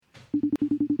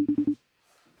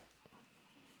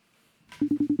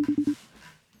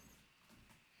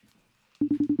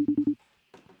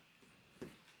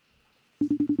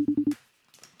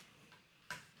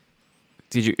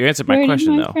Did you answer my Where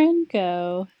question, did my though? friend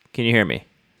go? Can you hear me?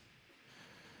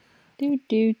 Do,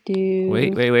 do, do.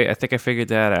 Wait. I think I figured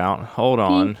that out. Hold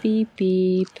on. Beep,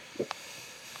 beep, beep.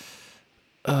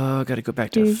 Gotta go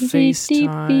back to Do, beep, beep,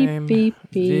 FaceTime, beep,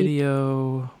 beep.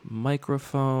 video,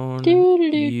 microphone, Do,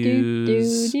 do, do,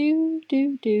 use do,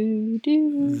 do, do,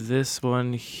 do. this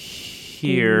one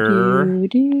here. Do,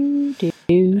 do, do,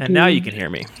 do, And now you can hear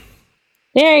me.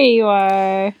 There you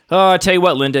are. Oh, I tell you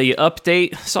what, Linda, you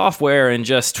update software and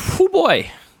just, whoo boy,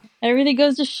 Everything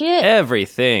goes to shit.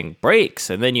 everything breaks.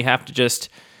 And then you have to just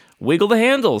wiggle the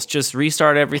handles, just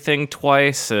restart everything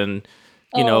twice and,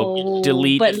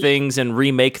 delete things and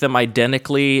remake them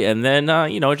identically. And then,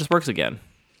 it just works again.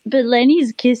 But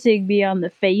Lenny's kissing me on the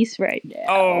face right now.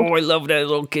 Oh, I love that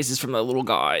little kisses from that little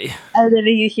guy. And then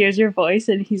he hears your voice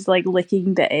and he's like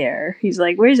licking the air. He's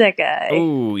like, "Where's that guy?"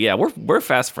 Oh, yeah, we're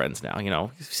fast friends now.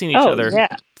 We've seen each other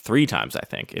 3 times, I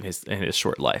think, in his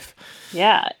short life.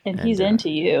 Yeah, and he's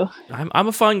into you. I'm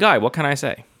a fun guy. What can I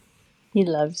say? He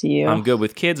loves you. I'm good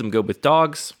with kids. I'm good with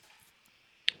dogs.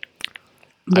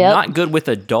 Yep. I'm not good with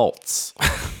adults.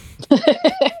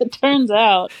 It turns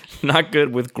out Not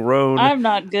good with grown I'm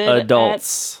not good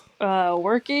adults. at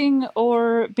working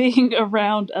or being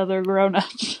around other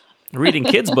grown-ups. Reading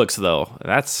kids' books, though,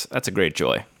 that's a great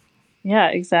joy. Yeah,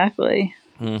 exactly.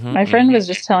 My friend was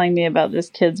just telling me about this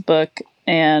kid's book,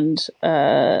 and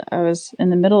I was in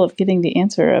the middle of getting the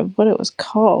answer of what it was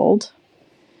called,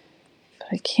 but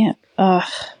I can't.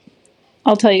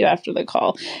 I'll tell you after the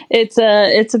call.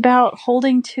 It's about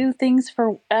holding 2 things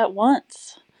at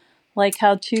once, like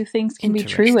how 2 things can be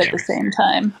true at the same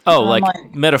time. Oh, like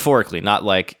metaphorically, not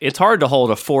like it's hard to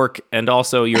hold a fork and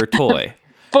also your toy.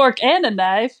 Fork and a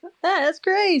knife. That's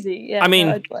crazy. Yeah, I mean,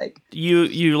 no, it's like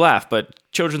you laugh, but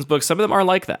children's books, some of them are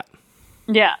like that.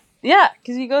 yeah,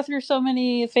 because you go through so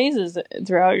many phases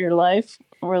throughout your life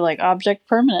where like object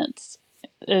permanence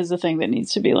is a thing that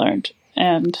needs to be learned,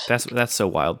 and that's so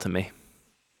wild to me.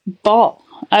 Ball.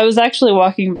 I was actually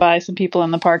walking by some people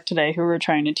in the park today who were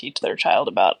trying to teach their child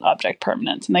about object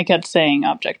permanence, and they kept saying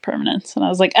object permanence, and I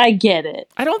was like, I get it.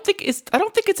 I don't think it's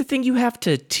a thing you have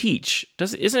to teach.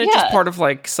 Isn't it just part of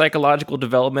like psychological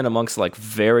development amongst like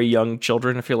very young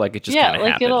children? I feel like it just kind of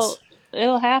happens.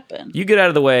 It'll happen. You get out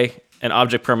of the way, and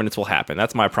object permanence will happen.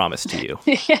 That's my promise to you.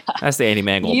 Yeah. That's the Andy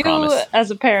Mangold promise. You, as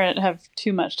a parent, have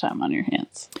too much time on your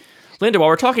hands. Linda, while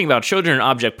we're talking about children and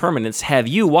object permanence, have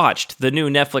you watched the new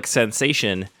Netflix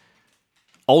sensation,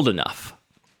 Old Enough?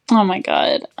 Oh my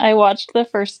God. I watched the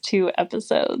first 2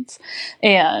 episodes,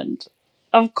 and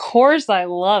of course I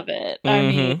love it. I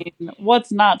mean,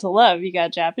 what's not to love? You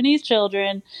got Japanese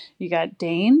children, you got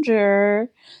danger,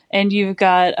 and you've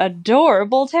got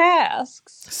adorable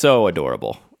tasks. So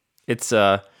adorable. It's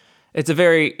a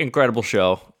very incredible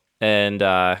show. And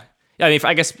I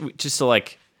guess just to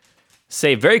like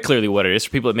say very clearly what it is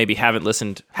for people that maybe haven't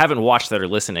watched that are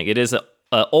listening. It is a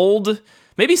old,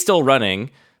 maybe still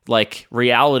running, like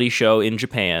reality show in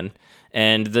Japan,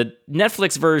 and the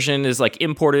Netflix version is like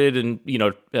imported and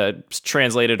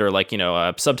translated or like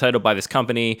subtitled by this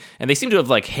company, and they seem to have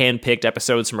like handpicked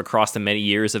episodes from across the many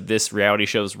years of this reality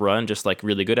show's run, just like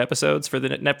really good episodes for the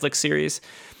Netflix series.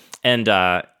 And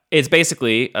it's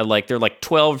basically they're like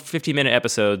 12, 15-minute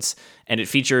episodes, and it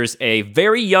features a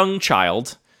very young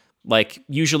child, like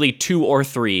usually 2 or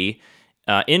 3,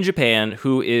 in Japan,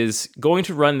 who is going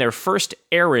to run their first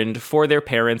errand for their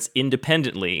parents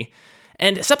independently.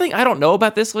 And something I don't know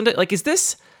about this, Linda, like, is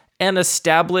this an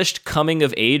established coming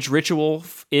of age ritual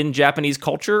in Japanese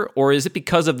culture, or is it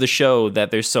because of the show that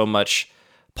there's so much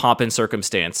pomp and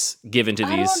circumstance given to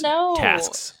these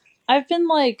tasks? I've been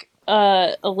like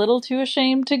a little too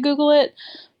ashamed to Google it.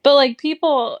 But, like,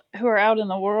 people who are out in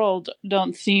the world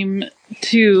don't seem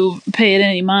to pay it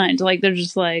any mind. Like, they're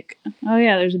just like, oh,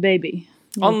 yeah, there's a baby.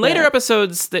 On later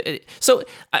episodes, so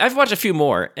I've watched a few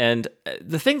more, and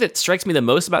the thing that strikes me the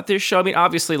most about this show, I mean,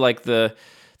 obviously, like, the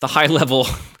high-level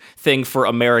thing for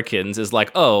Americans is like,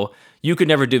 oh, you could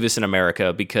never do this in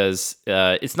America because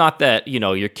it's not that,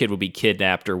 your kid would be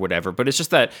kidnapped or whatever, but it's just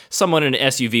that someone in an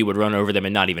SUV would run over them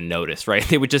and not even notice, right?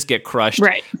 They would just get crushed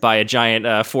by a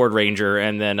giant Ford Ranger,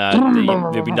 and then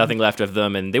there'd be nothing left of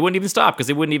them, and they wouldn't even stop because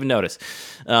they wouldn't even notice.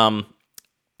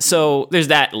 So there's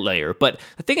that layer. But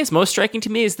the thing that's most striking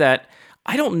to me is that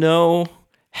I don't know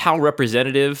how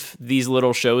representative these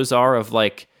little shows are of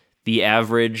like the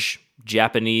average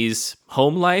Japanese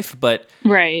home life, but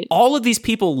all of these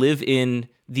people live in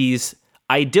these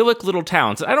idyllic little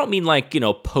towns. I don't mean like,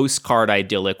 postcard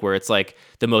idyllic where it's like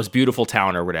the most beautiful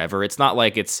town or whatever. It's not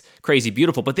like it's crazy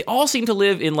beautiful, but they all seem to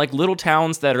live in like little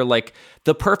towns that are like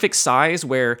the perfect size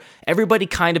where everybody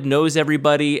kind of knows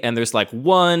everybody. And there's like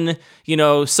one,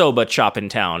 soba shop in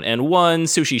town and one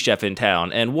sushi chef in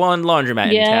town and one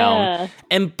laundromat in town.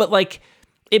 But like,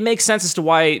 it makes sense as to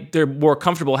why they're more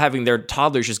comfortable having their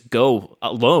toddlers just go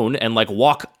alone and like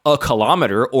walk a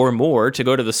kilometer or more to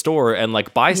go to the store and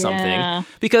like buy something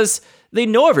because they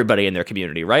know everybody in their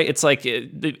community, right? It's like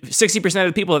 60% of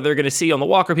the people that they're going to see on the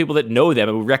walk are people that know them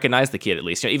and would recognize the kid at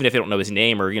least, even if they don't know his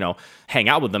name or, hang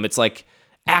out with them. It's like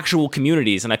actual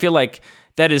communities. And I feel like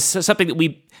that is something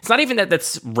that it's not even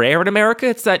that's rare in America.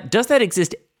 It's does that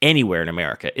exist anywhere in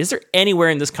America? Is there anywhere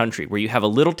in this country where you have a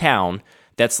little town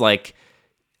that's like,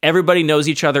 everybody knows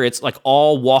each other. It's like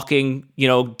all walking,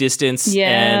 distance,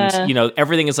 and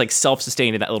everything is like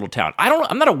self-sustained in that little town.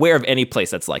 I'm not aware of any place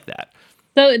that's like that.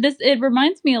 So it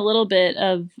reminds me a little bit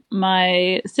of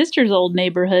my sister's old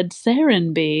neighborhood,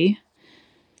 Serenby.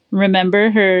 Remember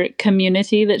her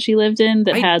community that she lived in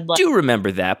that had like... I do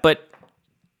remember that, but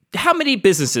how many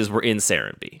businesses were in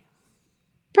Serenby?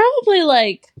 Probably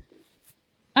like,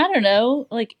 I don't know,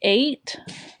 like 8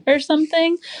 or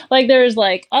something. Like there was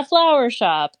like a flower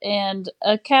shop and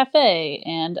a cafe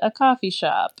and a coffee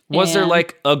shop. Was there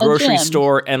like a grocery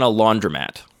store and a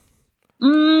laundromat?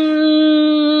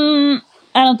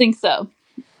 I don't think so.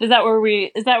 Is that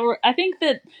where I think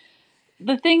that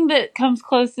the thing that comes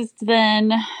closest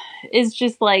then is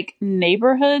just like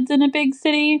neighborhoods in a big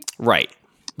city. Right.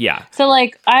 Yeah. So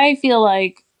like, I feel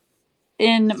like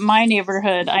in my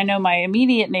neighborhood, I know my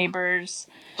immediate neighbors,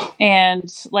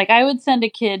 and like I would send a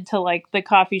kid to like the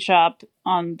coffee shop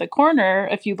on the corner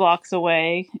a few blocks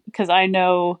away because I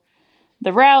know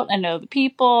the route, I know the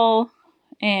people,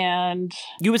 and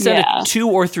you would send a 2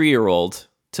 or 3-year-old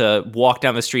to walk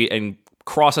down the street and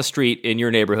cross a street in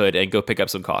your neighborhood and go pick up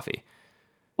some coffee.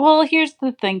 Well, here's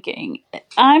the thinking.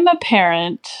 I'm a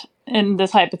parent in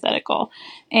this hypothetical,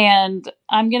 and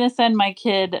I'm going to send my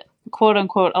kid quote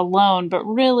unquote alone, but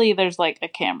really there's like a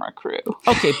camera crew.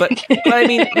 Okay, but I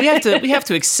mean, we have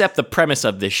to accept the premise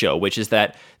of this show, which is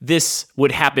that this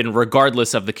would happen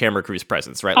regardless of the camera crew's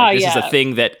presence, right? Like this is a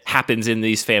thing that happens in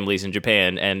these families in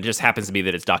Japan, and just happens to be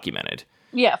that it's documented.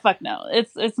 Yeah, fuck no.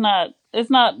 That's not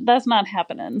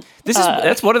happening.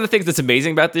 That's one of the things that's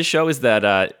amazing about this show is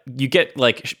that you get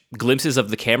like glimpses of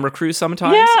the camera crew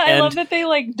sometimes. Yeah, I love that they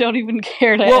like don't even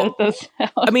care to edit those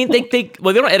out. I mean, they don't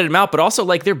edit them out, but also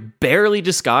like they're barely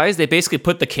disguised. They basically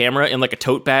put the camera in like a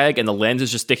tote bag and the lens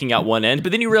is just sticking out one end.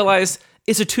 But then you realize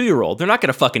it's a 2-year-old. They're not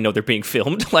going to fucking know they're being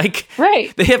filmed. Like,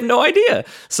 right. They have no idea.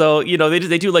 So,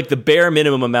 they do like the bare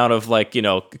minimum amount of like,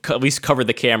 at least cover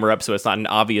the camera up so it's not an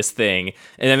obvious thing.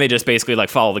 And then they just basically like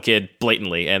follow the kid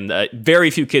blatantly. And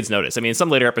very few kids notice. I mean, in some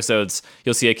later episodes,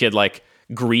 you'll see a kid like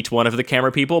greet one of the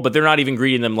camera people, but they're not even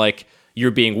greeting them like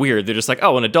you're being weird. They're just like,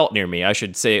 oh, an adult near me. I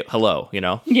should say hello,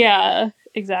 Yeah,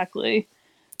 exactly.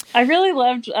 I really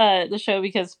loved the show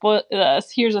because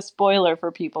here's a spoiler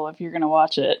for people if you're going to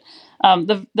watch it.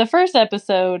 The first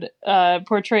episode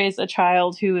portrays a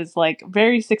child who is like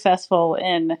very successful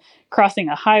in crossing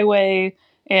a highway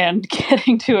and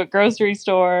getting to a grocery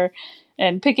store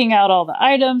and picking out all the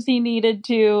items he needed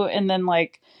to. And then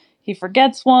like he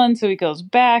forgets one. So he goes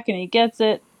back and he gets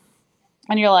it.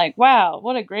 And you're like, wow,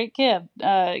 what a great kid.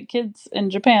 Kids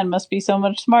in Japan must be so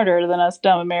much smarter than us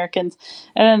dumb Americans.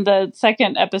 And then the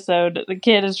second episode, the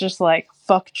kid is just like,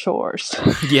 fuck chores.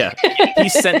 Yeah.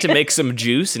 He's sent to make some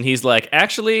juice, and he's like,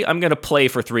 actually, I'm going to play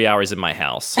for 3 hours in my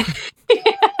house. And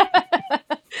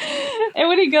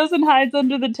when he goes and hides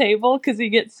under the table because he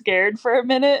gets scared for a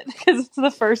minute because it's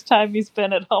the first time he's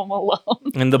been at home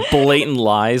alone. And the blatant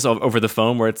lies over the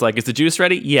phone where it's like, is the juice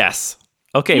ready? Yes.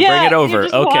 Okay, bring it over.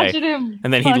 Okay.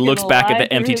 And then he looks back at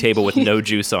the empty table with no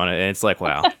juice on it, and it's like,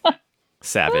 wow.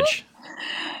 Savage.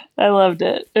 I loved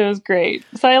it. It was great.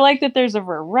 So I like that there's a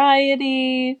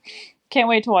variety. Can't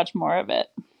wait to watch more of it.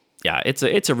 Yeah, it's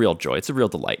a real joy. It's a real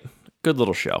delight. Good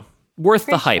little show. Worth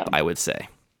the hype, I would say.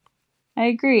 I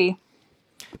agree.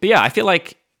 But yeah, I feel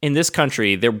like in this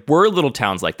country, there were little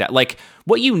towns like that. Like,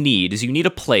 what you need is you need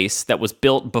a place that was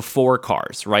built before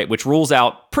cars, right? Which rules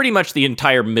out pretty much the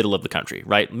entire middle of the country,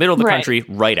 right? Middle of the country,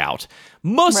 right out.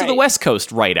 Most of the West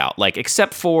Coast, right out. Like,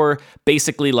 except for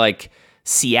basically, like,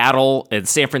 Seattle and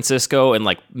San Francisco and,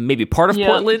 like, maybe part of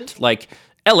Portland. Like,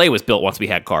 LA was built once we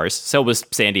had cars. So was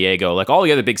San Diego. Like, all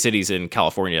the other big cities in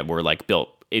California were, like, built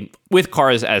with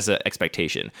cars as an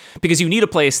expectation. Because you need a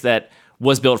place that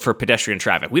was built for pedestrian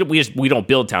traffic. We don't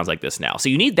build towns like this now. So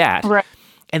you need that. Right.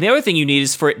 And the other thing you need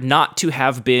is for it not to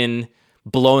have been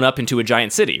blown up into a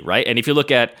giant city, right? And if you look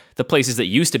at the places that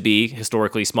used to be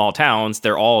historically small towns,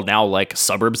 they're all now like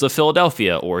suburbs of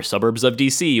Philadelphia or suburbs of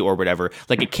DC or whatever.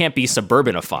 Like, it can't be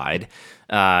suburbanified.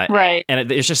 Right. And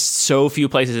there's just so few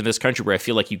places in this country where I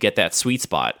feel like you get that sweet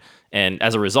spot. And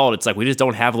as a result, it's like we just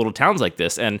don't have little towns like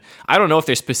this. And I don't know if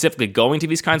they're specifically going to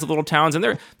these kinds of little towns, and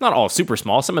they're not all super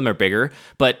small. Some of them are bigger,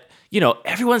 but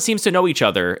everyone seems to know each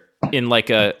other in like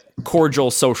a cordial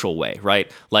social way,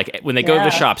 right? Like when they go to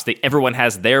the shops, everyone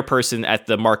has their person at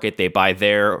the market they buy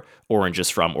their oranges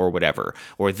from or whatever,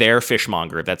 or their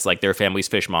fishmonger that's like their family's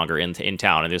fishmonger in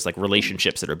town, and there's like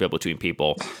relationships that are built between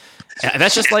people. And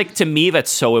that's just like, to me, that's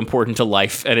so important to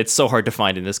life, and it's so hard to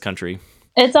find in this country.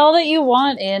 It's all that you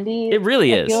want, Andy. It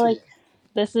really is. I feel like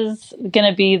this is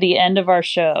going to be the end of our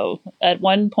show. At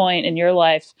one point in your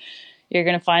life, you're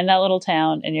going to find that little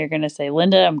town and you're going to say,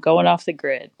 Linda, I'm going off the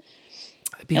grid.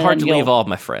 It'd be hard to leave all of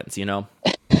my friends, You'll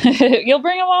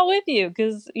bring them all with you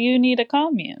because you need a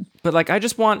commune. But like, I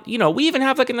just want, we even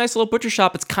have like a nice little butcher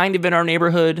shop. It's kind of in our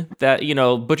neighborhood that,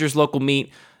 butchers local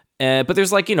meat. But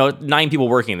there's like, 9 people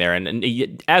working there.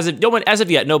 And as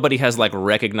of yet, nobody has like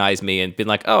recognized me and been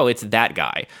like, oh, it's that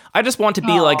guy. I just want to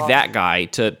be like that guy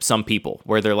to some people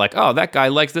where they're like, oh, that guy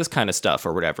likes this kind of stuff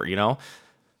or whatever,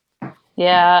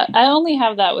 Yeah, I only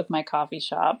have that with my coffee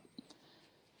shop.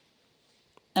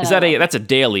 That's a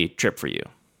daily trip for you?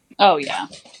 Oh, yeah.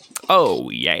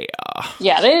 Oh, yeah.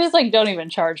 Yeah, they just like don't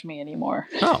even charge me anymore.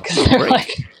 Oh,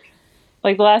 great.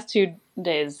 Like the last 2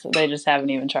 days, they just haven't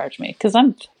even charged me because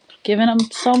I'm giving them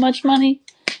so much money.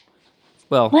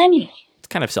 Well, Lenny. It's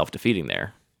kind of self-defeating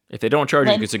there. If they don't charge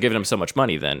you because they're giving them so much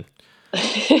money, then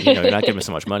you're not giving them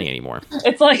so much money anymore.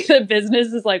 It's like the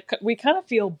business is like, we kind of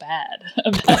feel bad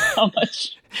about how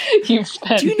much you've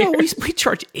spent. Do you know we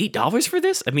charge $8 for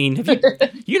this? I mean,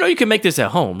 you can make this at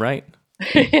home, right?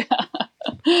 Yeah.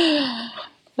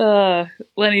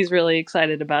 Lenny's really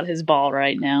excited about his ball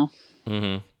right now.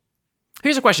 Mm-hmm.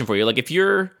 Here's a question for you. Like, if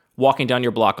you're walking down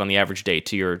your block on the average day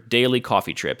to your daily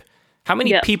coffee trip, how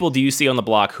many people do you see on the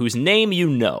block whose name you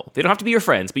know? They don't have to be your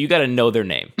friends, but you got to know their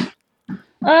name.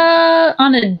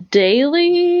 On a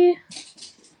daily,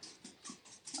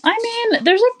 I mean,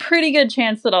 there's a pretty good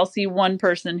chance that I'll see one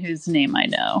person whose name I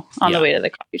know on the way to the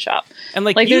coffee shop. And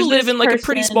like you live in like a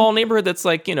pretty small neighborhood that's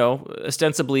like,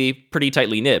 ostensibly pretty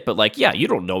tightly knit, but like, you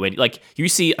don't know any, like you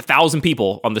see 1,000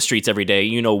 people on the streets every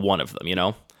day, one of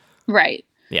them, Right.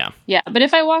 Yeah. Yeah. But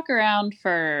if I walk around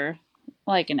for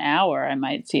like an hour, I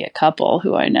might see a couple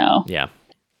who I know. Yeah.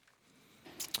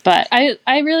 But I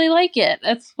really like it.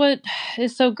 That's what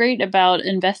is so great about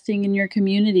investing in your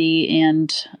community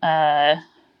and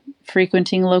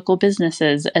frequenting local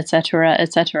businesses, et cetera,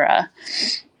 et cetera.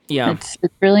 Yeah. It's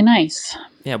really nice.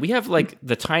 Yeah, we have like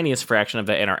the tiniest fraction of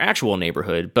that in our actual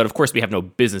neighborhood, but of course we have no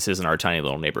businesses in our tiny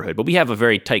little neighborhood, but we have a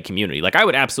very tight community. Like I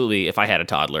would absolutely, if I had a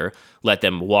toddler, let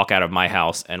them walk out of my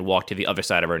house and walk to the other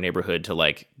side of our neighborhood to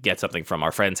like get something from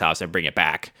our friend's house and bring it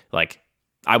back. Like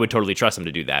I would totally trust them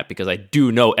to do that because I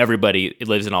do know everybody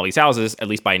lives in all these houses, at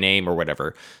least by name or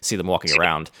whatever, see them walking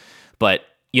around. But,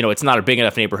 it's not a big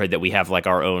enough neighborhood that we have like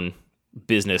our own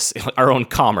business, our own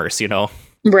commerce,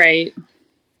 Right.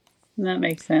 That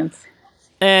makes sense.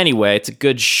 Anyway, it's a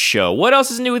good show. What else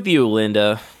is new with you,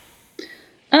 Linda?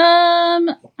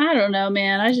 I don't know,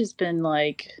 man. I've just been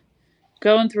like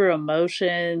going through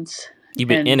emotions. You've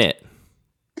been in it.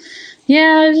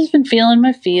 Yeah, I've just been feeling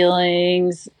my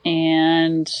feelings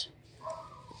and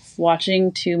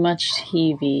watching too much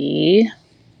TV.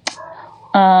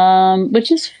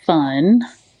 Which is fun.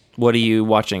 What are you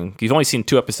watching? You've only seen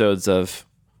 2 episodes of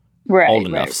Old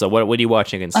Enough. Right. So what are you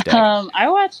watching instead? I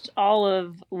watched all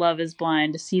of Love is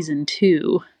Blind season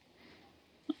 2.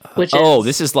 Which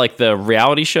this is like the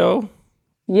reality show?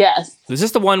 Yes. Is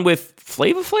this the one with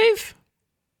Flava Flav?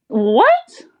 What?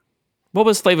 What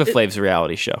was Flava Flav's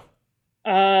reality show?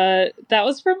 That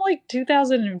was from like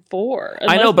 2004.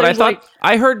 I know, but I thought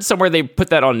I heard somewhere they put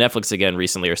that on Netflix again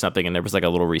recently or something, and there was like a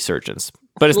little resurgence.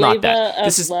 But it's not that.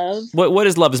 This is Love. What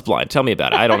is Love is Blind? Tell me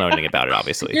about it. I don't know anything about it,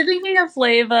 obviously. You're thinking of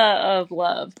Flava of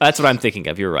Love. That's what I'm thinking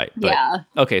of. You're right. But, yeah.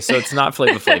 Okay, so it's not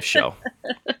Flava Flav's show.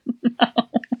 No.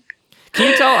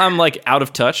 Can you tell I'm like out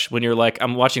of touch when you're like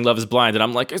I'm watching Love is Blind and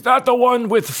I'm like, is that the one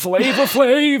with Flava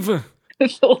Flav?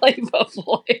 Flava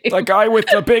Flav. The guy with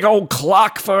the big old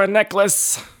clock for a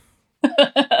necklace.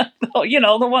 Oh,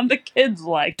 the one the kids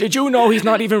like. Did you know he's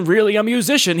not even really a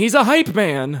musician? He's a hype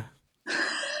man.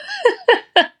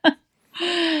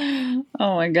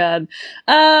 Oh my god.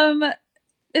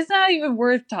 It's not even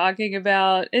worth talking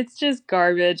about. It's just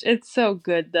garbage. It's so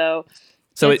good though.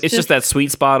 So it's just that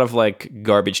sweet spot of like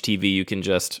garbage TV you can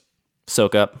just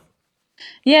soak up.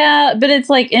 Yeah, but it's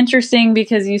like interesting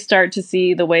because you start to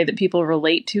see the way that people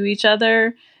relate to each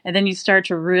other. And then you start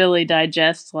to really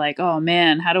digest, like, oh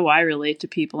man, how do I relate to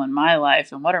people in my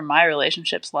life? And what are my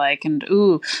relationships like? And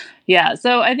ooh, yeah.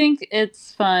 So I think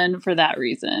it's fun for that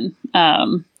reason.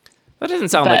 That doesn't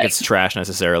sound like it's trash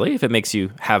necessarily. If it makes you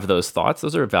have those thoughts,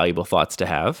 those are valuable thoughts to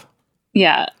have.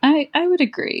 Yeah, I would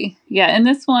agree. Yeah, in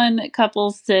this one,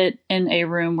 couples sit in a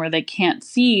room where they can't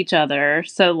see each other.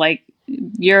 So, like,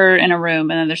 you're in a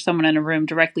room and then there's someone in a room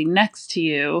directly next to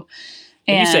you.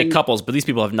 And you say couples, but these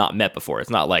people have not met before. It's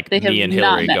not like me and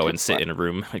Hillary go and sit in a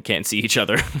room and can't see each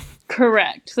other.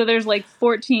 Correct. So there's like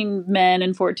 14 men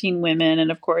and 14 women.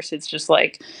 And of course, it's just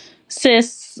like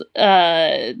cis,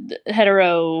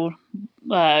 hetero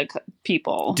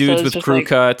people. Dudes with crew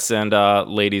cuts and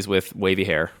ladies with wavy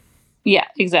hair. Yeah,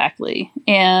 exactly.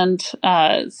 And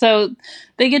so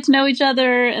they get to know each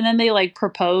other and then they like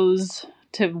propose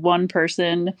to one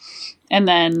person. And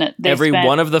then every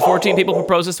one of the 14 people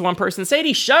proposes to one person.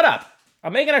 Sadie, shut up.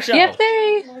 I'm making a show. Yeah,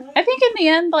 I think in the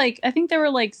end, like, I think there were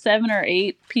like 7 or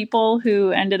 8 people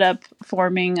who ended up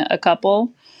forming a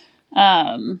couple.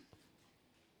 And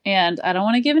I don't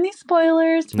want to give any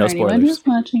spoilers for anyone who's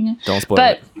watching it. Don't spoil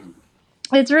it.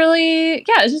 But it's really,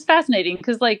 yeah, it's just fascinating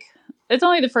because like, it's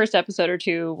only the first episode or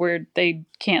 2 where they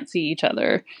can't see each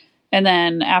other. And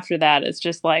then after that, it's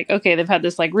just like, okay, they've had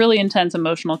this like really intense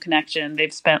emotional connection.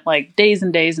 They've spent like days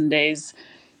and days and days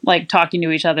like talking to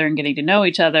each other and getting to know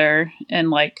each other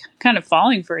and like kind of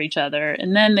falling for each other.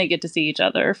 And then they get to see each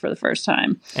other for the first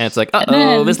time. And it's like,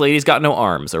 uh-oh, this lady's got no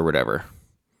arms or whatever.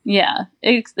 Yeah.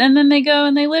 And then they go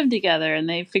and they live together and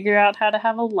they figure out how to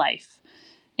have a life.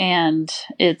 And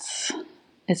it's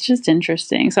just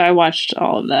interesting. So I watched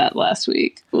all of that last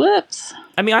week. Whoops.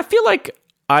 I mean, I feel like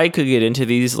I could get into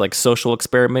these like social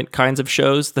experiment kinds of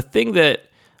shows. The thing that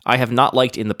I have not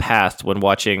liked in the past when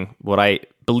watching what I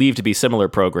believe to be similar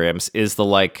programs is the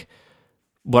like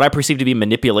what I perceive to be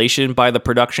manipulation by the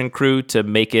production crew to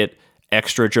make it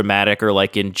extra dramatic or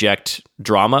like inject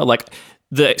drama. Like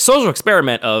the social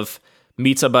experiment of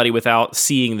meet somebody without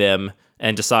seeing them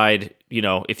and decide, you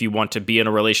know, if you want to be in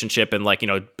a relationship and like, you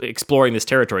know, exploring this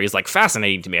territory is like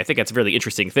fascinating to me. I think that's a really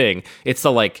interesting thing. It's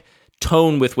the like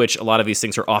tone with which a lot of these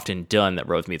things are often done that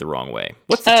rubs me the wrong way.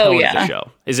 What's the tone of the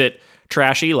show? Is it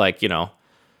trashy? Like, you know,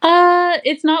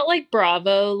 it's not like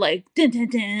Bravo, like dun, dun,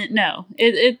 dun. No.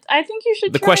 I think you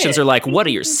should. The questions are like, what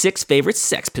are your 6 favorite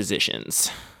sex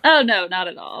positions? Oh no, not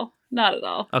at all. Not at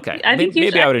all. Okay, I think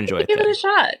maybe I would enjoy it. Give it a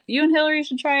shot. You and Hillary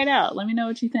should try it out. Let me know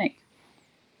what you think.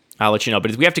 I'll let you know,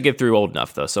 but we have to get through Old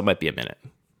Enough though, so it might be a minute.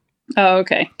 Oh,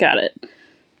 okay, got it.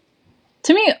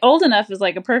 To me, Old Enough is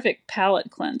like a perfect palate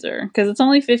cleanser because it's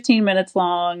only 15 minutes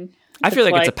long. I feel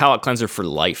like it's a palate cleanser for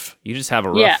life. You just have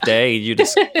a rough day. You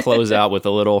just close out with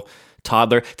a little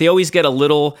toddler. They always get a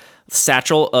little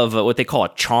satchel of what they call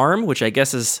a charm, which I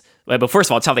guess is, but first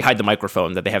of all, it's how they hide the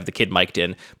microphone that they have the kid mic'd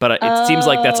in. But it seems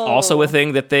like that's also a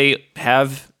thing that they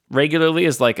have regularly,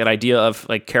 is like an idea of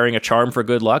like carrying a charm for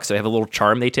good luck. So they have a little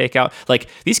charm they take out. Like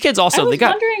these kids also, I was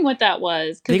wondering what that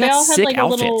was. They got all sick had like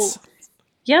outfits. A little...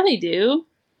 Yeah, they do.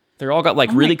 They're all got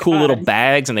like really cool little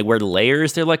bags and they wear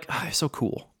layers. They're like, they're so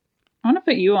cool. I want to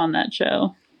put you on that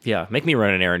show. Yeah, make me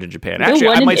run an errand in Japan. Actually,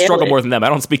 I might struggle more than them. I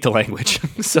don't speak the language.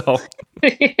 So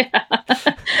yeah.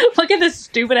 Look at this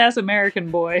stupid ass American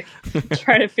boy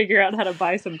trying to figure out how to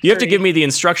buy some curry. You have to give me the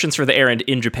instructions for the errand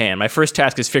in Japan. My first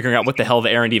task is figuring out what the hell the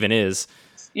errand even is.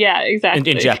 Yeah,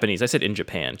 exactly. In Japanese. I said in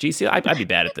Japan. Gee, see, I'd be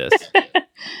bad at this.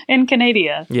 In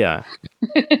Canada. Yeah.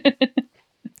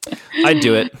 I'd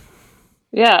do it.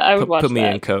 Yeah, I would watch Put me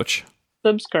that. in, coach.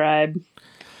 Subscribe.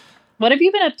 What have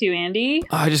you been up to, Andy?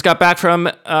 I just got back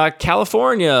from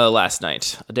California last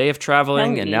night. A day of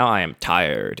traveling, and now I am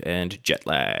tired and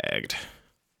jet-lagged.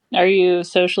 Are you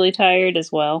socially tired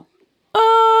as well?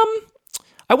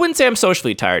 I wouldn't say I'm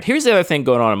socially tired. Here's the other thing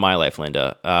going on in my life,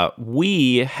 Linda.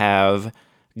 We have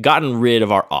gotten rid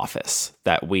of our office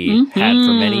that we had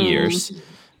for many years.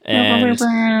 And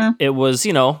it was,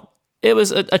 you know, it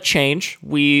was a change.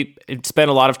 We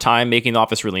spent a lot of time making the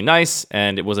office really nice,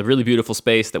 and it was a really beautiful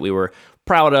space that we were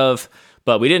proud of,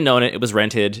 but we didn't own it. It was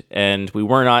rented, and we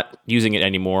were not using it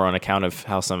anymore on account of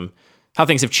how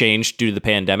things have changed due to the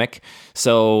pandemic.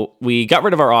 So we got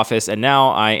rid of our office, and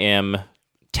now I've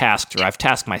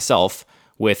tasked myself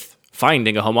with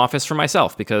finding a home office for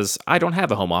myself because I don't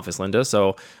have a home office, Linda.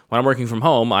 So when I'm working from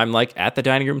home, I'm like at the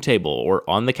dining room table or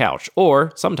on the couch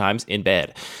or sometimes in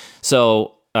bed.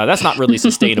 So that's not really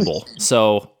sustainable.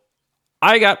 So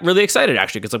I got really excited,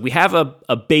 actually, because we have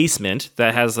a basement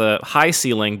that has a high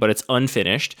ceiling, but it's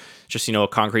unfinished. Just, a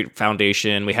concrete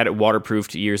foundation. We had it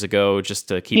waterproofed years ago just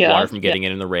to keep water from getting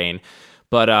in the rain.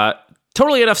 But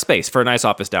totally enough space for a nice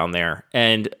office down there,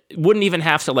 and wouldn't even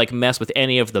have to like mess with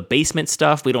any of the basement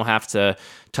stuff. We don't have to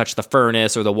touch the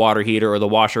furnace or the water heater or the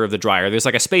washer or the dryer. There's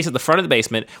like a space at the front of the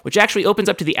basement, which actually opens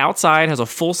up to the outside, has a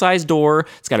full-size door.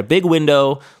 It's got a big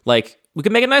window. Like, we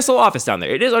could make a nice little office down there.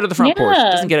 It is under the front porch.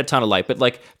 It doesn't get a ton of light, but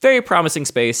like very promising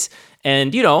space.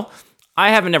 And, you know,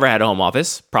 I haven't never had a home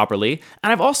office properly.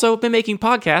 And I've also been making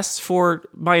podcasts for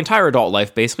my entire adult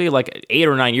life, basically like 8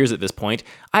 or 9 years at this point.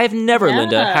 I have never,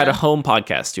 Linda, had a home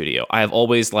podcast studio. I have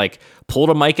always like pulled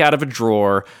a mic out of a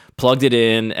drawer, plugged it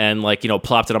in, and like, you know,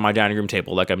 plopped it on my dining room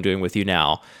table like I'm doing with you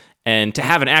now. And to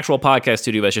have an actual podcast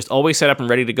studio that's just always set up and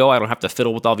ready to go, I don't have to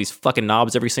fiddle with all these fucking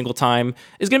knobs every single time,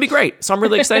 is going to be great. So I'm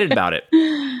really excited about it.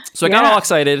 So I got all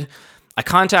excited. I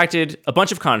contacted a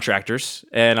bunch of contractors,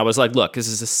 and I was like, look, this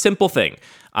is a simple thing.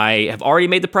 I have already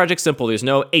made the project simple. There's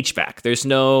no HVAC. There's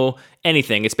no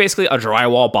anything. It's basically a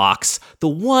drywall box. The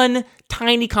one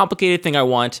tiny complicated thing I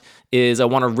want is I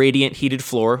want a radiant heated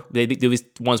floor. They do these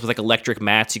ones with like electric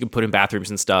mats you can put in bathrooms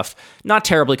and stuff. Not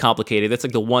terribly complicated. That's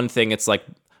like the one thing it's like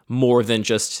more than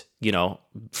just, you know,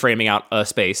 framing out a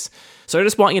space. So I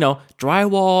just want, you know,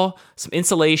 drywall, some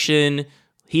insulation,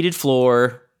 heated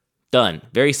floor, done.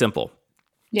 Very simple.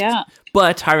 Yeah.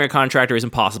 But hiring a contractor is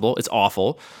impossible. It's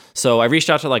awful. So I reached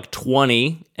out to like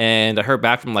 20, and I heard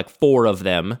back from like 4 of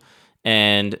them.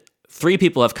 And 3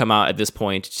 people have come out at this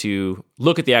point to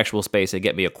look at the actual space and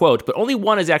get me a quote. But only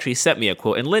 1 has actually sent me a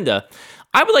quote. And Linda,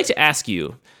 I would like to ask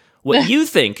you what you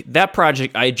think that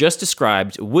project I just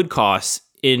described would cost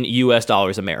in US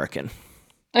dollars American.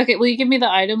 Okay, will you give me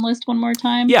the item list one more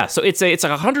time? Yeah, so it's like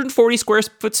 140 square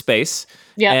foot space.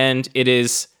 Yeah. And it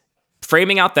is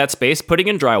framing out that space, putting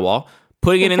in drywall,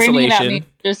 putting in insulation.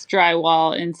 Just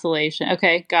drywall insulation.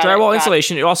 Okay, got it. Drywall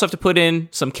insulation. You also have to put in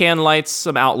some can lights,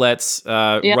 some outlets,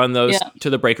 run those to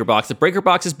the breaker box. The breaker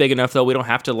box is big enough, though. We don't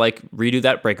have to like redo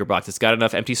that breaker box. It's got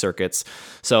enough empty circuits.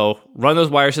 So run those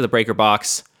wires to the breaker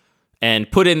box and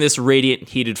put in this radiant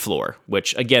heated floor,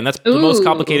 which, again, that's the most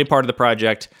complicated part of the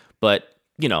project. But,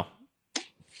 you know.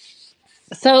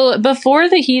 So before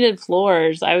the heated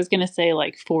floors, I was going to say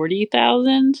like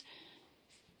 40,000.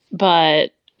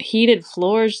 But heated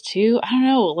floors too, I don't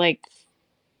know, like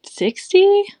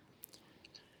 60?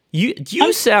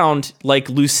 You sound like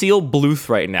Lucille Bluth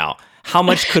right now. How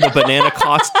much could a banana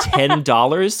cost?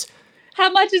 $10? How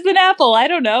much is an apple? I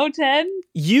don't know, 10?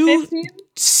 You 15?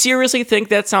 Seriously think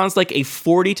that sounds like a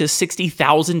 $40,000 to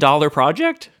 $60,000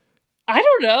 project? I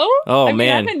don't know. Oh,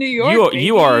 man. I'm in New York.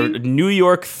 You are New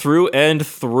York through and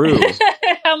through.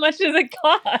 How much does it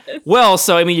cost? Well,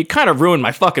 so, I mean, you kind of ruined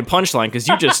my fucking punchline because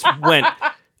you just went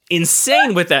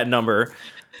insane with that number.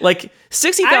 Like,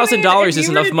 $60,000 is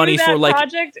enough money for, like...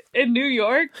 project in New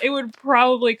York, it would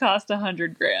probably cost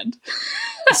 $100,000.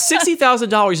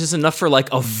 $60,000 is enough for,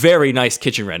 like, a very nice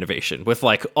kitchen renovation with,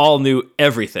 like, all new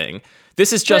everything.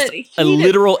 This is just a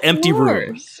literal empty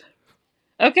room.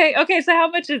 Okay, so how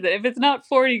much is it if it's not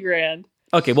 $40,000?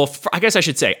 Okay, well, I guess I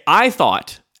should say, I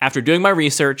thought, after doing my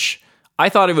research, I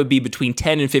thought it would be between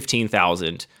 10 and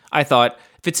 15,000. I thought,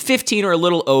 if it's 15 or a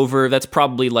little over, that's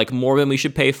probably like more than we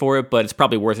should pay for it, but it's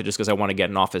probably worth it just because I want to get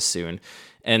an office soon.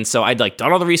 And so I'd like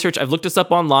done all the research. I've looked this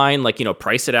up online, like, you know,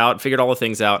 priced it out, figured all the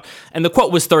things out. And the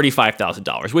quote was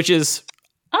 $35,000, which is,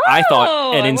 I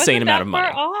thought, an insane amount of money.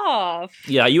 Off.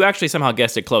 Yeah, you actually somehow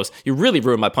guessed it close. You really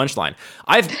ruined my punchline.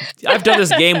 I've done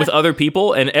this game with other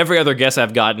people, and every other guess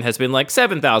I've gotten has been like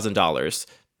 $7,000, $8,000,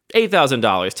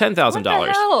 $10,000. What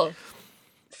the hell?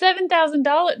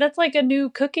 $7,000? That's like a new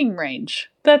cooking range.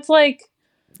 That's like...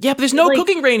 Yeah, but there's no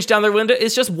cooking range down there, Linda.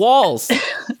 It's just walls.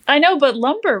 I know, but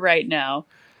lumber right now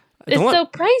is so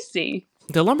pricey.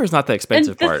 The lumber's not the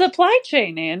expensive part. The supply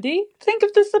chain, Andy. Think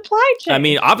of the supply chain. I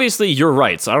mean, obviously, you're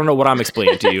right, so I don't know what I'm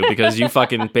explaining to you because you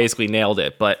fucking basically nailed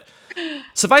it. But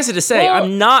suffice it to say,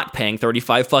 I'm not paying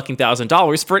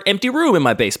 $35,000 for an empty room in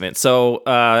my basement. So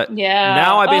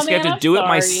now I basically have to do it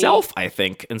myself, I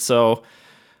think. And so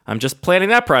I'm just planning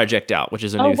that project out, which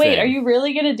is a new thing. Oh, wait, are you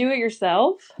really going to do it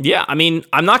yourself? Yeah, I mean,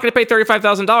 I'm not going to pay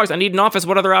 $35,000. I need an office.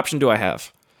 What other option do I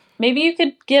have? Maybe you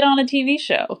could get on a TV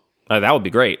show. That would be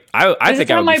great. I think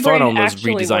I would be fun on those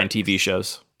redesigned TV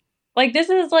shows. Like, this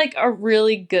is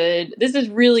really good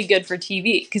for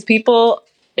TV because people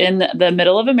in the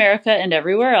middle of America and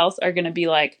everywhere else are going to be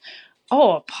like,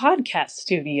 oh, a podcast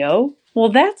studio. Well,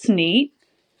 that's neat.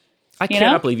 I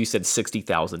cannot believe you said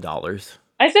 $60,000.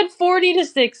 I said 40 to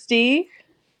 60.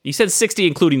 You said 60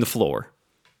 including the floor.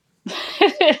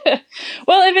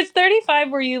 Well, if it's 35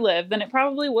 where you live, then it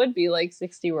probably would be like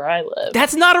 60 where I live.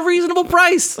 That's not a reasonable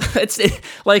price.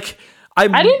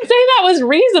 I didn't say that was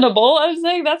reasonable. I was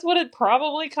saying that's what it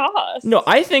probably costs. No,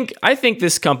 I think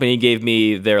this company gave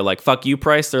me their like fuck you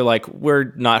price. They're like,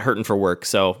 we're not hurting for work,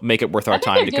 so make it worth our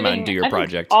time to come out and do your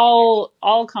project.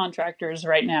 All contractors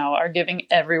right now are giving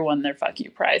everyone their fuck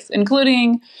you price,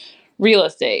 including real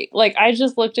estate. Like, I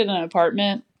just looked at an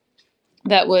apartment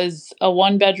that was a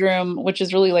 1-bedroom, which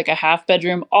is really like a half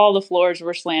bedroom. All the floors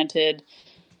were slanted.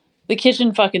 The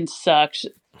kitchen fucking sucked.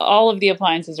 All of the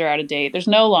appliances are out of date. There's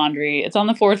no laundry. It's on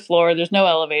the 4th floor. There's no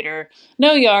elevator,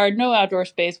 no yard, no outdoor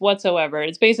space whatsoever.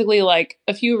 It's basically like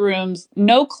a few rooms,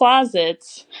 no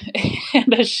closets,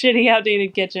 and a shitty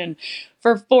outdated kitchen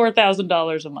for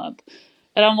 $4,000 a month.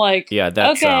 And I'm like, yeah,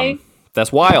 that's okay.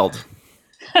 That's wild.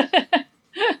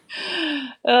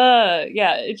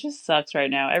 Yeah, it just sucks right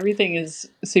now. Everything is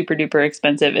super duper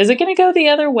expensive. Is it going to go the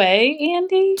other way,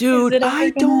 Andy? Dude,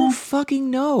 I don't fucking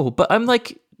know, but I'm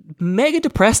like mega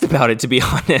depressed about it, to be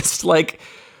honest. Like,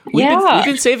 we've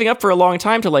been saving up for a long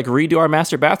time to like redo our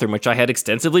master bathroom, which I had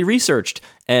extensively researched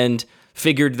and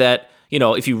figured that, you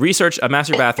know, if you research a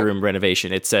master bathroom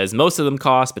renovation, it says most of them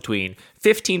cost between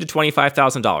 $15,000 to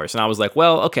 $25,000. And I was like,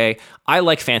 well, okay, I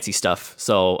like fancy stuff,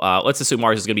 so let's assume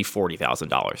ours is going to be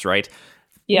 $40,000, right?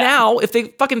 Yeah. Now, if they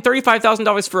fucking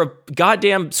 $35,000 for a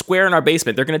goddamn square in our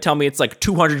basement, they're going to tell me it's like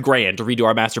 $200,000 to redo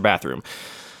our master bathroom.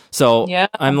 So yeah.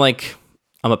 I'm like,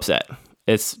 I'm upset.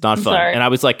 It's not fun. Sorry. And I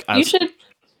was like, you should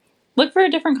look for a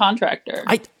different contractor.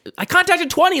 I contacted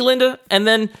 20, Linda, and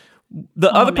then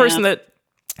the other person that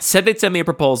said they'd send me a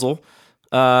proposal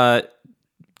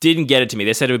didn't get it to me.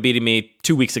 They said it would be to me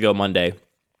 2 weeks ago, Monday.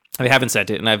 They haven't sent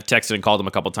it, and I've texted and called them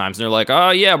a couple times, and they're like, oh,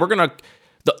 yeah,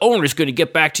 the owner's going to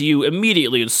get back to you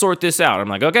immediately and sort this out. I'm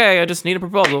like, okay, I just need a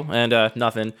proposal, and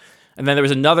nothing. And then there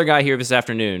was another guy here this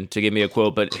afternoon to give me a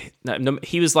quote, but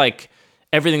he was like,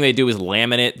 everything they do is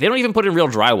laminate. They don't even put in real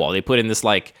drywall. They put in this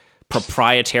like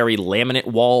proprietary laminate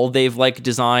wall they've like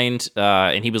designed,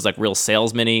 and he was like real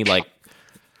salesman-y. Like,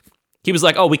 he was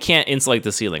like, oh, we can't insulate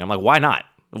the ceiling. I'm like, why not?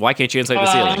 Why can't you insulate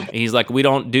the ceiling? And he's like, we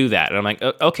don't do that. And I'm like,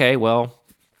 okay, well.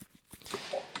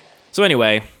 So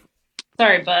anyway.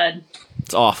 Sorry, bud.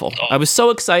 It's awful. I was so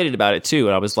excited about it too.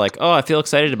 And I was like, oh, I feel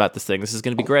excited about this thing. This is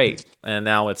going to be great. And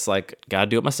now it's like, gotta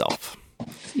do it myself.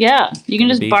 Yeah, you can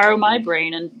just borrow my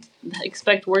brain and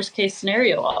expect worst case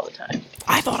scenario all the time.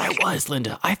 I thought I was,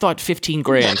 Linda. I thought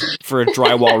 $15,000 for a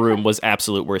drywall room was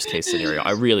absolute worst case scenario.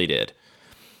 I really did.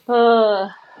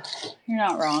 You're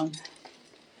not wrong.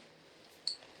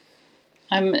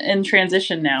 I'm in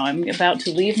transition now. I'm about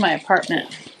to leave my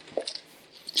apartment.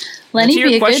 Lenny, to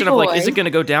your question of like, is it going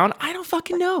to go down? I don't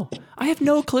fucking know. I have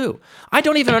no clue. I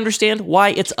don't even understand why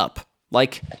it's up.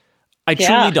 Like, I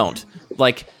truly don't.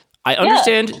 Like, I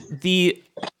understand the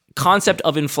concept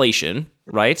of inflation,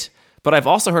 right? But I've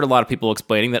also heard a lot of people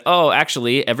explaining that, oh,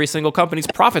 actually, every single company's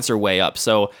profits are way up.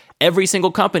 So every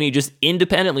single company just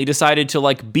independently decided to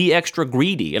like be extra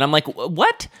greedy. And I'm like,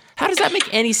 what? How does that make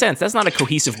any sense? That's not a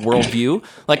cohesive worldview.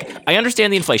 Like, I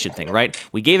understand the inflation thing, right?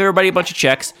 We gave everybody a bunch of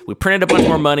checks. We printed a bunch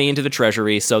more money into the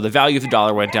treasury. So the value of the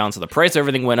dollar went down. So the price of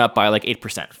everything went up by like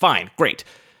 8%. Fine, great.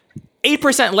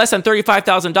 8% less than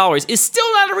 $35,000 is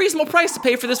still not a reasonable price to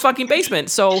pay for this fucking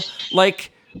basement. So,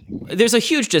 like, there's a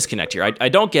huge disconnect here. I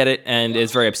don't get it, and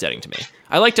it's very upsetting to me.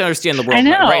 I like to understand the world. I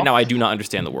know. Right now, I do not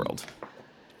understand the world.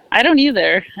 I don't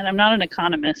either, and I'm not an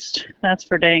economist. That's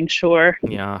for dang sure.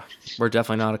 Yeah, we're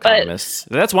definitely not economists.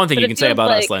 That's one thing you can say about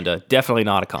us, Linda. Definitely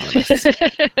not economists.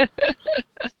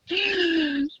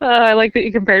 I like that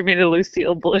you compared me to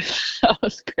Lucille Blue. That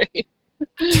was great.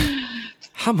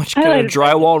 How much could a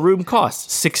drywall room cost?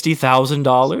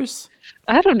 $60,000?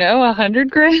 I don't know,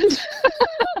 $100,000.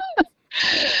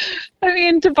 I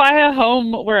mean, to buy a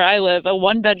home where I live, a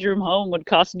 1-bedroom home would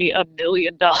cost me $1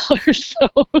 million. So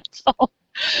it's all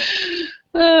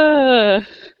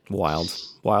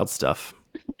wild stuff.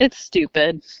 It's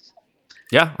stupid.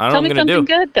 Yeah, I don't know what I'm gonna do.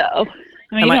 Tell me something good though.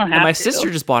 I mean, my sister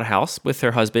just bought a house with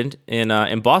her husband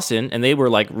in Boston, and they were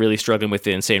like really struggling with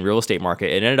the insane real estate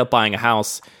market, and ended up buying a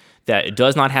house that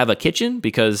does not have a kitchen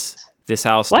because this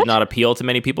house did not appeal to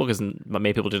many people because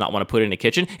many people did not want to put in a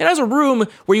kitchen. It has a room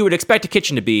where you would expect a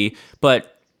kitchen to be,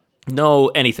 but no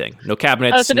anything, no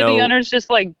cabinets. Oh, so did the owners just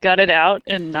like gut it out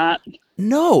and not?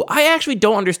 No, I actually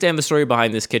don't understand the story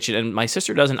behind this kitchen, and my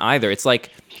sister doesn't either. It's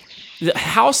like the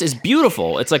house is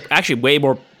beautiful. It's like actually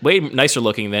way nicer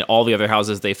looking than all the other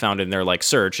houses they found in their like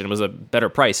search, and it was a better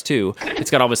price too.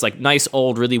 It's got all this like nice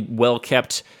old, really well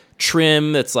kept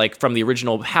trim that's like from the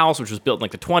original house, which was built in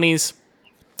like the 20s.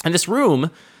 And this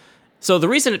room, so the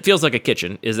reason it feels like a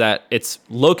kitchen is that it's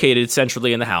located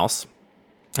centrally in the house.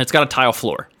 And it's got a tile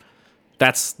floor.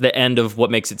 That's the end of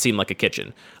what makes it seem like a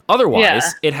kitchen.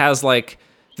 Otherwise, it has like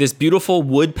this beautiful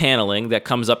wood paneling that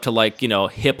comes up to like,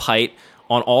 hip height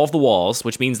on all of the walls,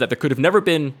 which means that there could have never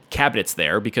been cabinets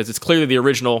there because it's clearly the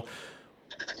original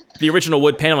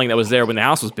wood paneling that was there when the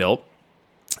house was built.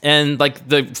 And like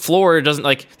the floor doesn't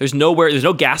like, there's no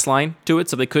gas line to it,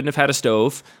 so they couldn't have had a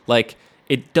stove. Like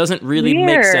it doesn't really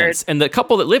make sense. And the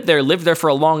couple that lived there for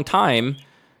a long time.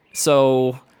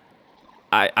 So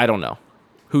I don't know.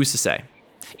 Who's to say?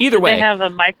 Either way. They have a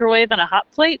microwave and a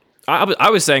hot plate? I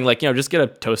was saying like, just get a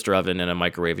toaster oven and a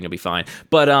microwave and you'll be fine.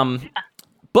 But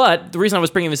the reason I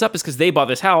was bringing this up is because they bought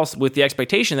this house with the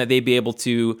expectation that they'd be able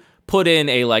to put in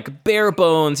a like bare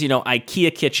bones,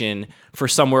 IKEA kitchen for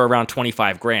somewhere around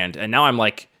 $25,000. And now I'm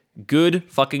like, good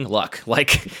fucking luck.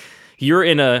 Like you're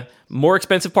in a more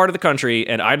expensive part of the country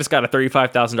and I just got a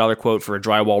 $35,000 quote for a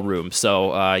drywall room.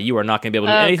 So you are not going to be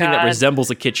able to do anything that resembles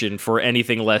a kitchen for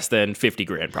anything less than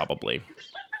 $50,000 probably.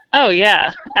 Oh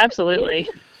yeah, absolutely.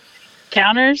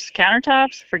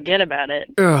 Countertops, forget about it.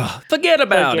 Ugh, forget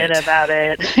about it. Forget about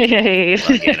it.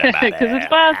 Because it's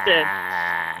Boston.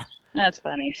 That's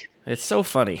funny. It's so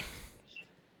funny.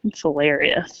 It's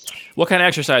hilarious. What kind of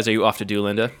exercise are you off to do,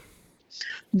 Linda?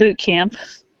 Boot camp.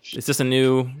 Is this a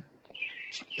new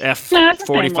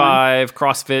F45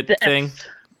 CrossFit thing?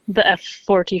 The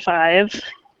F45.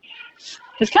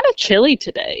 It's kind of chilly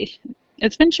today.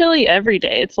 It's been chilly every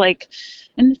day. It's like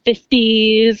in the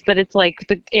 50s, but it's like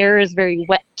the air is very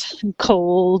wet and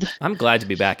cold. I'm glad to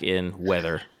be back in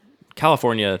weather.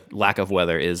 California lack of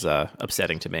weather is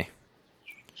upsetting to me.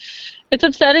 It's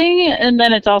upsetting, and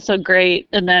then it's also great,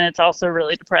 and then it's also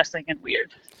really depressing and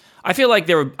weird. I feel like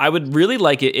I would really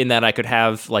like it in that I could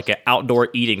have like an outdoor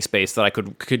eating space that I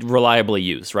could reliably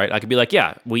use, right? I could be like,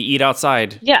 yeah, we eat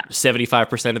outside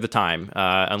 75% of the time,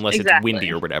 unless it's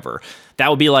windy or whatever. That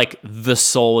would be like the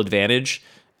sole advantage.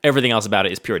 Everything else about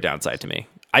it is pure downside to me.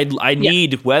 I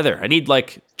need weather. I need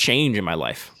like change in my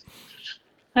life.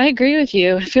 I agree with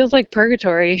you. It feels like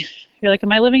purgatory. You're like,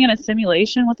 am I living in a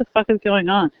simulation? What the fuck is going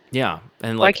on? Yeah.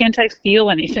 And like, why can't I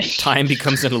feel anything? Time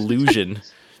becomes an illusion.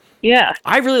 Yeah.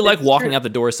 I really like walking out the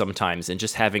door sometimes and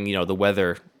just having, the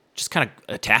weather just kind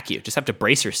of attack you. Just have to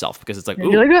brace yourself because it's like,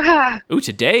 ooh,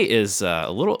 today is a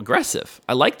little aggressive.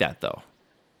 I like that though.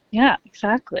 Yeah,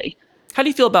 exactly. How do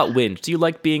you feel about wind? Do you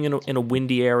like being in a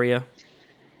windy area?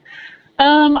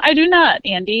 I do not,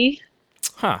 Andy.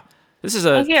 Huh. This is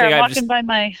a thing I'm walking by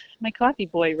my coffee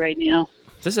boy right now.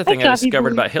 This is a thing I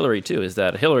discovered about Hillary too, is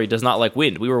that Hillary does not like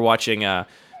wind. We were watching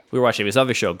this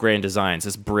other show, Grand Designs,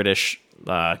 this British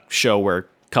show where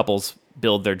couples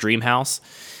build their dream house.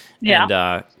 Yeah.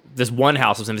 And this one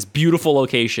house was in this beautiful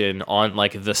location on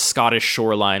like the Scottish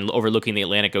shoreline overlooking the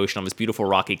Atlantic Ocean on this beautiful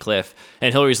rocky cliff.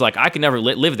 And Hillary's like, I can never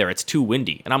live there. It's too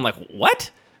windy. And I'm like, what?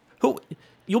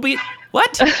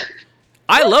 What?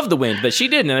 I love the wind, but she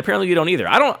didn't, and apparently you don't either.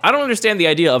 I don't understand the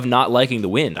idea of not liking the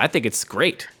wind. I think it's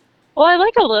great. Well, I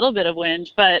like a little bit of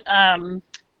wind, but I'm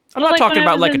not talking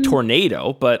about like a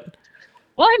tornado, but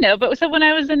well, I know, but so when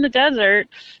I was in the desert,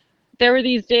 there were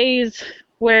these days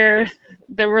where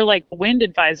there were like wind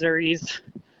advisories,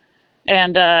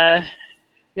 and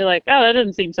you're like, oh, that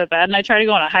doesn't seem so bad. And I tried to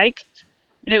go on a hike,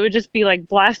 and it would just be like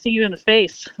blasting you in the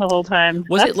face the whole time.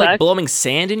 Was it like blowing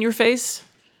sand in your face?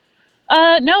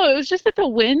 No, it was just that the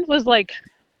wind was like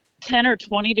 10 or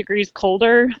 20 degrees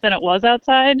colder than it was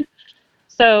outside.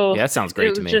 So yeah, that sounds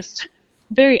great to me. It was just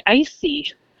very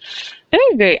icy.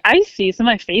 Very, very icy. So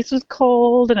my face was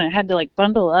cold and I had to like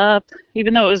bundle up,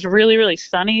 even though it was really, really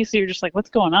sunny. So you're just like, what's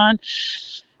going on?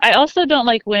 I also don't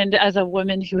like wind as a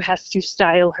woman who has to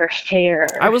style her hair.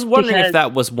 I was wondering if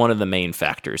that was one of the main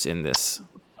factors in this.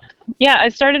 Yeah, I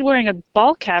started wearing a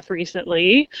ball cap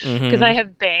recently because I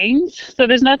have bangs. So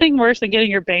there's nothing worse than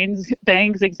getting your bangs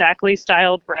exactly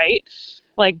styled right,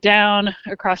 like down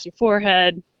across your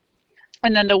forehead,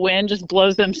 and then the wind just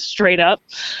blows them straight up.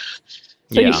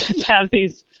 So you just have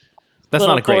these. That's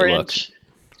not a great look.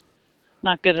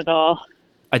 Not good at all.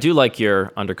 I do like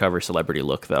your undercover celebrity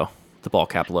look, though. The ball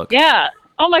cap look. Yeah.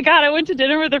 Oh my God, I went to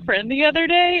dinner with a friend the other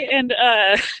day, and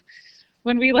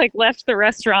when we like left the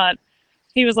restaurant,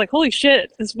 he was like, holy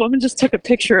shit, this woman just took a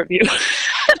picture of you.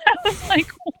 And I was like,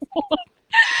 what?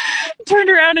 Turned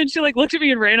around and she like looked at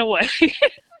me and ran away.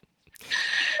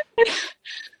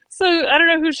 So I don't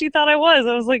know who she thought I was.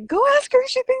 I was like, go ask her who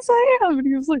she thinks I am. And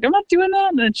he was like, I'm not doing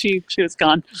that. And then she was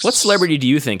gone. What celebrity do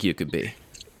you think you could be?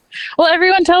 Well,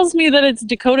 everyone tells me that it's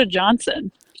Dakota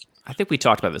Johnson. I think we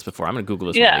talked about this before. I'm going to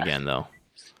Google this one again, though.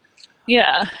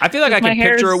 Yeah. I feel like I can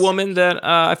picture a woman that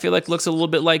I feel like looks a little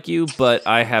bit like you, but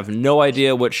I have no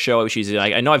idea what show she's in.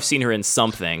 I know I've seen her in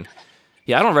something.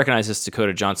 Yeah, I don't recognize this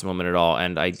Dakota Johnson woman at all,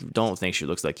 and I don't think she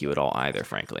looks like you at all either,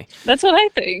 frankly. That's what I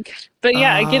think. But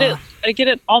yeah, I get it. I get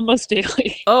it almost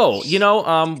daily. Oh,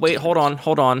 wait, hold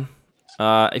on.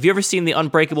 Have you ever seen the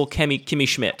Unbreakable Kimmy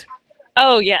Schmidt?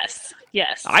 Oh, yes.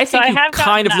 I think you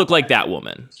kind of look like that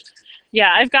woman.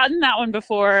 Yeah, I've gotten that one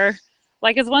before.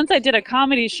 Like, as once I did a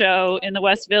comedy show in the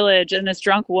West Village, and this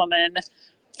drunk woman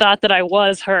thought that I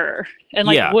was her and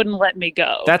wouldn't let me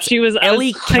go. She was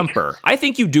Ellie Kemper. I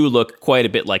think you do look quite a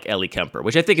bit like Ellie Kemper,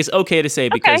 which I think is okay to say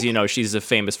because she's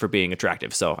famous for being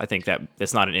attractive. So I think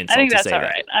that's not an insult. I think that's to say all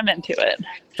right. I'm into it.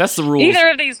 That's the rule. Either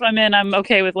of these women, I'm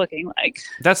okay with looking like.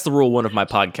 That's the rule one of my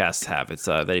podcasts have. It's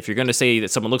that if you're going to say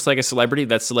that someone looks like a celebrity,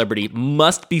 that celebrity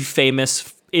must be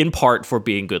famous in part for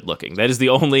being good looking. That is the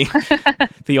only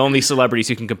celebrities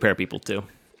you can compare people to.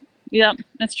 Yep,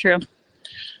 that's true.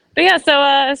 But yeah,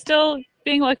 so still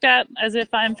being looked at as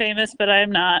if I'm famous, but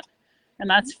I'm not, and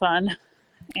that's fun.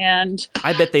 And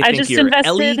I bet they think you're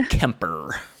Ellie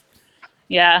Kemper.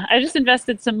 Yeah, I just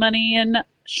invested some money in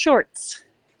shorts.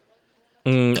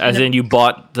 As in you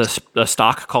bought the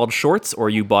stock called shorts, or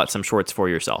you bought some shorts for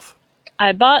yourself?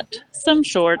 I bought some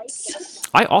shorts.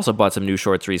 I also bought some new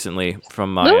shorts recently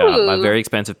from my very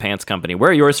expensive pants company.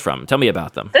 Where are yours from? Tell me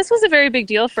about them. This was a very big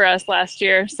deal for us last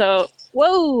year. So,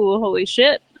 whoa, holy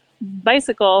shit.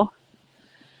 Bicycle.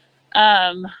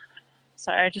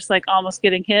 Sorry, just almost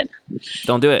getting hit.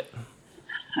 Don't do it.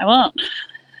 I won't.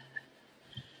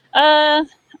 I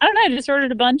don't know. I just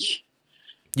ordered a bunch.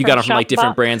 You got them from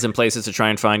different brands and places to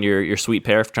try and find your sweet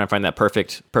pair, try and find that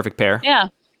perfect pair.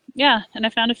 Yeah, and I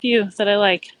found a few that I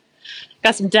like.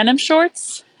 Got some denim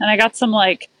shorts, and I got some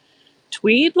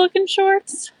tweed looking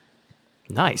shorts.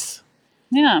 Nice.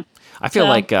 Yeah. I feel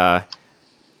like I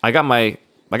got my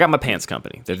pants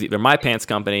company. They're my pants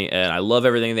company, and I love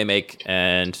everything they make.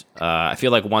 And I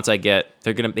feel like once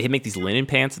they make these linen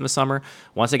pants in the summer.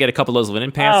 Once I get a couple of those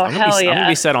linen pants, I'm gonna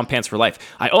be set on pants for life.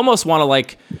 I almost want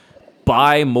to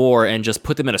buy more and just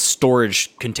put them in a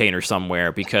storage container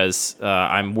somewhere because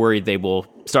I'm worried they will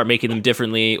start making them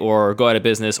differently or go out of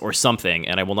business or something,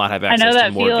 and I will not have access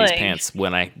to more of these pants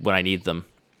when I need them.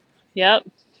 Yep.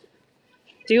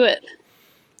 Do it.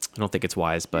 I don't think it's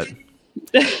wise, but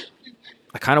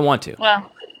I kind of want to.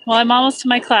 Well, I'm almost to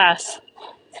my class,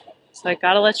 so I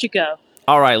gotta let you go.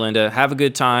 All right, Linda. Have a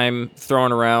good time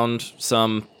throwing around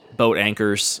some boat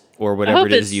anchors or whatever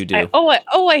it is you do.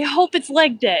 I hope it's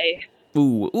leg day.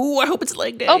 Ooh, I hope it's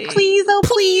leg day. Oh, please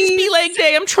be leg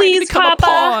day. I'm trying to become Papa.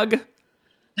 a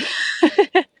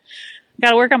pog.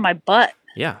 Gotta work on my butt.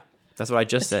 Yeah, that's what I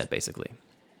just said, basically.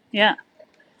 Yeah.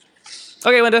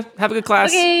 Okay, Linda. Have a good class.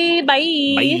 Okay, bye.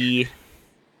 Bye.